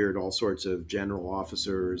 cashiered all sorts of general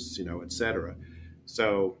officers, et cetera.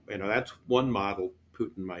 So, that's one model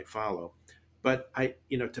Putin might follow. But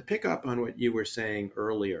to pick up on what you were saying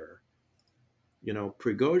earlier,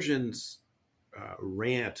 Prigozhin's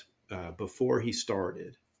rant before he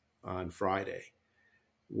started on Friday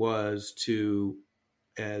was to,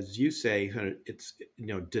 as you say, it's,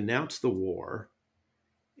 denounce the war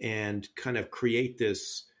and kind of create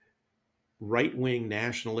this right-wing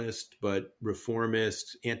nationalist but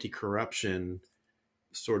reformist anti-corruption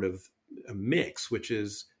sort of a mix, which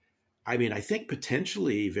is, I think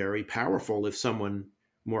potentially very powerful if someone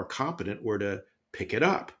more competent were to pick it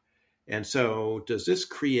up. And so does this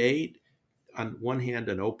create, on one hand,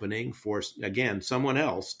 an opening for, again, someone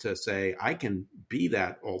else to say, I can be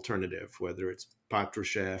that alternative, whether it's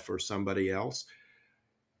Patrushev or somebody else?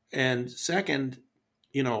 And second,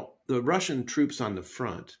 the Russian troops on the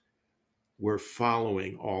front were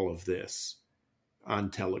following all of this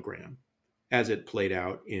on Telegram as it played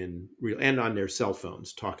out in real, and on their cell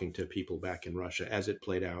phones, talking to people back in Russia as it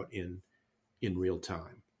played out in real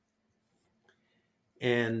time.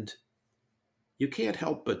 And you can't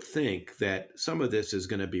help but think that some of this is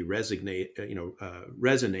going to be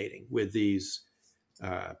resonating with these,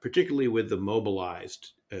 particularly with the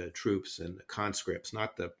mobilized troops and the conscripts,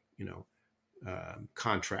 not the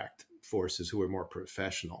contract forces who are more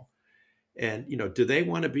professional. And do they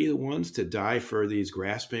want to be the ones to die for these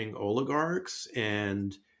grasping oligarchs?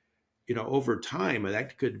 And over time,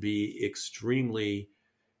 that could be extremely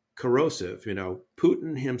corrosive.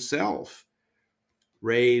 Putin himself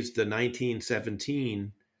raised the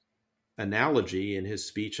 1917 analogy in his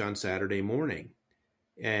speech on Saturday morning.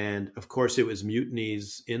 And of course, it was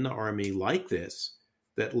mutinies in the army like this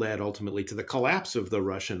that led ultimately to the collapse of the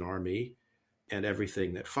Russian army and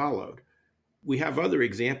everything that followed. We have other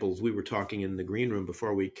examples. We were talking in the green room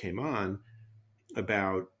before we came on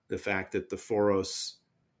about the fact that the Foros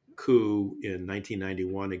coup in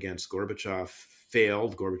 1991 against Gorbachev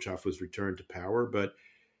failed. Gorbachev was returned to power, but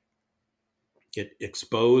it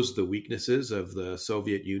exposed the weaknesses of the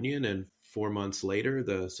Soviet Union. And 4 months later,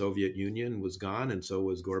 the Soviet Union was gone, and so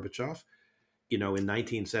was Gorbachev. In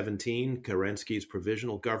 1917, Kerensky's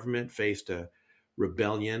provisional government faced a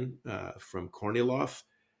rebellion from Kornilov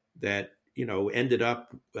that ended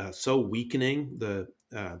up so weakening the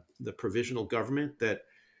provisional government that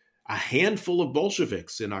a handful of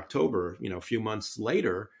Bolsheviks in October, a few months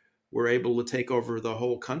later, were able to take over the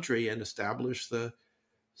whole country and establish the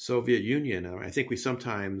Soviet Union. I think we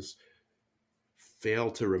sometimes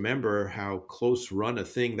fail to remember how close run a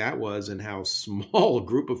thing that was and how small a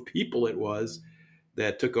group of people it was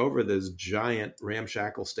that took over this giant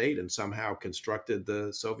ramshackle state and somehow constructed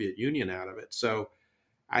the Soviet Union out of it. So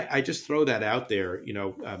I just throw that out there,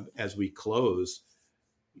 as we close.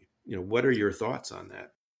 What are your thoughts on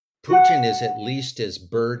that? Putin is at least as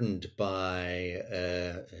burdened by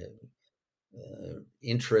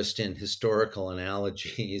interest in historical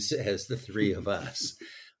analogies as the three of us.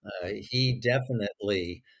 He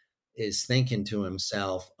definitely is thinking to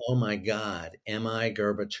himself, oh my God, am I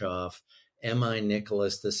Gorbachev? Am I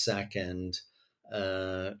Nicholas II?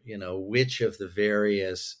 Which of the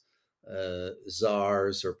various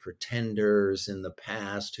czars or pretenders in the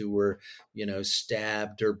past who were,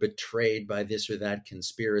 stabbed or betrayed by this or that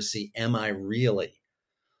conspiracy, am I really?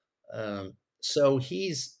 So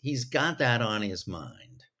he's got that on his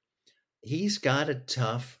mind. He's got a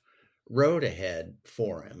tough road ahead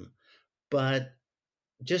for him. But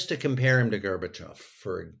just to compare him to Gorbachev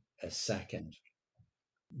for a second,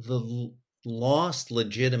 the lost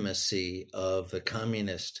legitimacy of the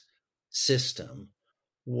communist system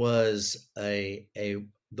was the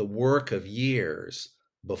work of years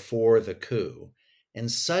before the coup.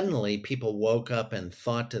 And suddenly people woke up and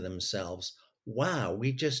thought to themselves, wow,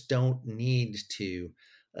 we just don't need to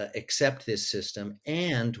accept this system,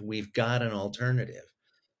 and we've got an alternative.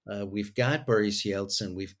 We've got Boris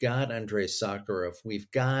Yeltsin, we've got Andrei Sakharov,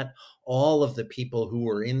 we've got all of the people who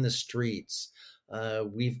were in the streets.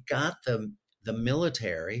 We've got the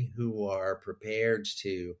military who are prepared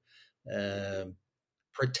to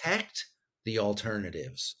protect the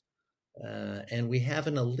alternatives. And we have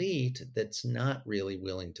an elite that's not really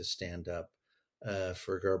willing to stand up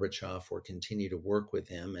for Gorbachev or continue to work with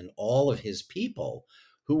him. And all of his people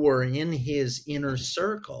who were in his inner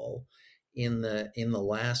circle in the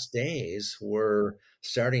last days were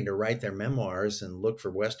starting to write their memoirs and look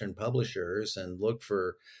for Western publishers and look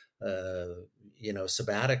for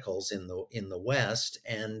sabbaticals in the West,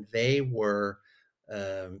 and they were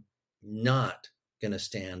not going to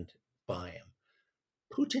stand by him.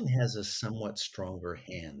 Putin has a somewhat stronger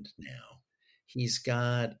hand now. He's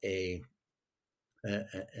got an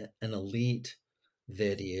elite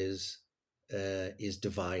that is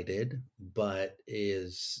divided, but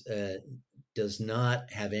does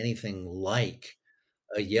not have anything like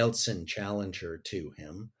a Yeltsin challenger to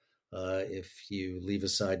him. If you leave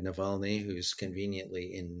aside Navalny, who's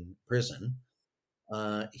conveniently in prison,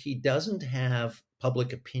 he doesn't have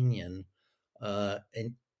public opinion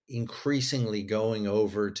and increasingly going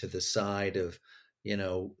over to the side of,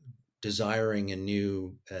 desiring a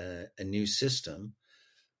new system.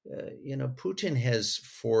 Putin has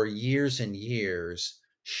for years and years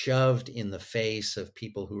shoved in the face of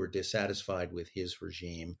people who are dissatisfied with his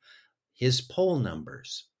regime, his poll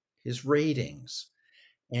numbers, his ratings.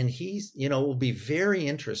 And it will be very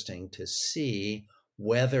interesting to see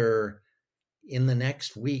whether in the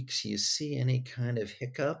next weeks you see any kind of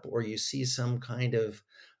hiccup or you see some kind of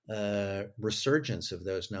resurgence of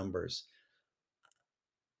those numbers.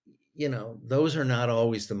 Those are not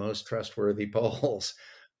always the most trustworthy polls,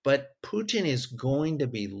 but Putin is going to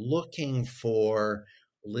be looking for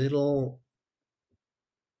little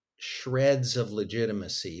shreds of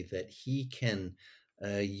legitimacy that he can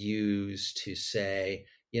use to say,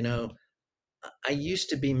 I used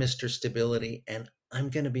to be Mr. Stability and I'm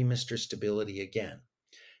going to be Mr. Stability again.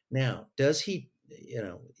 Now, does he, he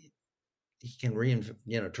can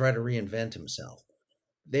try to reinvent himself.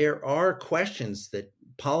 There are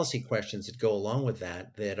policy questions that go along with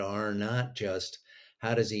that are not just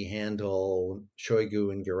how does he handle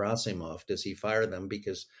Shoigu and Gerasimov? Does he fire them?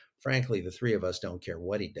 Because frankly, the three of us don't care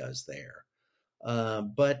what he does there.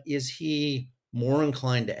 But is he more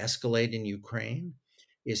inclined to escalate in Ukraine?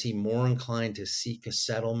 Is he more inclined to seek a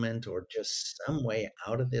settlement or just some way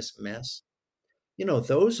out of this mess?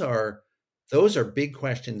 Those are big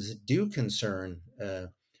questions that do concern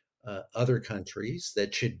other countries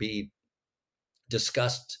that should be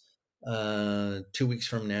discussed 2 weeks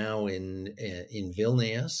from now in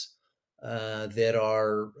Vilnius. That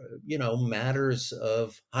are matters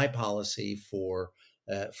of high policy for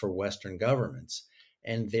Western governments,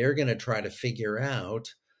 and they're going to try to figure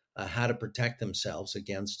out how to protect themselves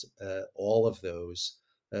against all of those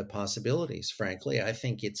possibilities. Frankly, I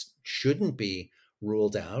think it shouldn't be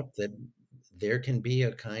ruled out that there can be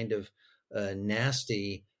a kind of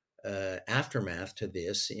nasty aftermath to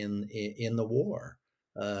this in the war,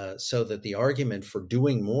 so that the argument for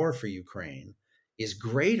doing more for Ukraine is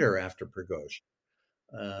greater after Prigozhin,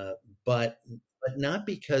 but not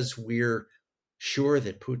because we're sure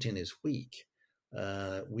that Putin is weak.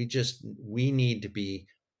 We need to be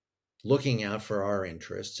looking out for our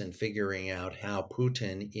interests and figuring out how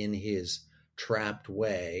Putin, in his trapped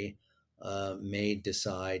way, may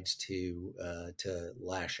decide to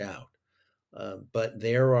lash out. But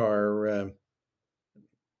there are,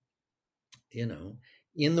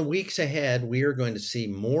 in the weeks ahead, we are going to see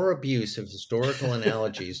more abuse of historical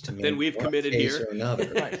analogies to than we've committed here. Or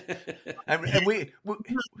another. Right. and we've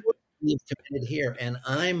committed here, and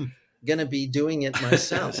I'm going to be doing it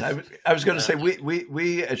myself. I was going to say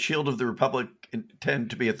we at Shield of the Republic tend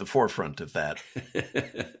to be at the forefront of that.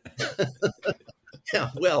 Yeah.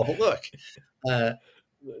 Well, look.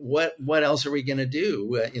 What else are we going to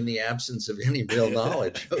do in the absence of any real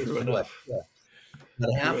knowledge of what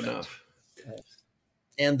happened?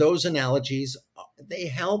 And those analogies, they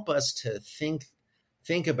help us to think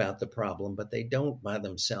about the problem, but they don't by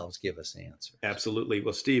themselves give us answers. Absolutely.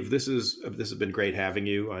 Well, Steve, this has been great having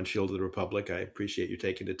you on Shield of the Republic. I appreciate you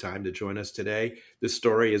taking the time to join us today. This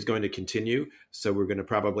story is going to continue, so we're going to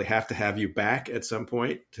probably have to have you back at some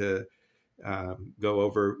point to go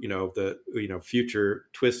over, the future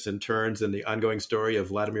twists and turns in the ongoing story of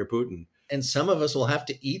Vladimir Putin. And some of us will have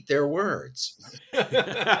to eat their words.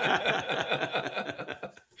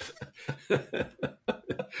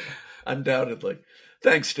 Undoubtedly.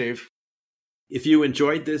 Thanks, Steve. If you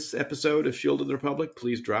enjoyed this episode of Shield of the Republic,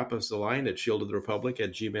 please drop us a line at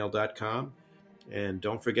shieldoftherepublic@gmail.com. And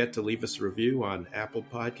don't forget to leave us a review on Apple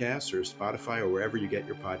Podcasts or Spotify or wherever you get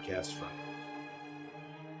your podcasts from.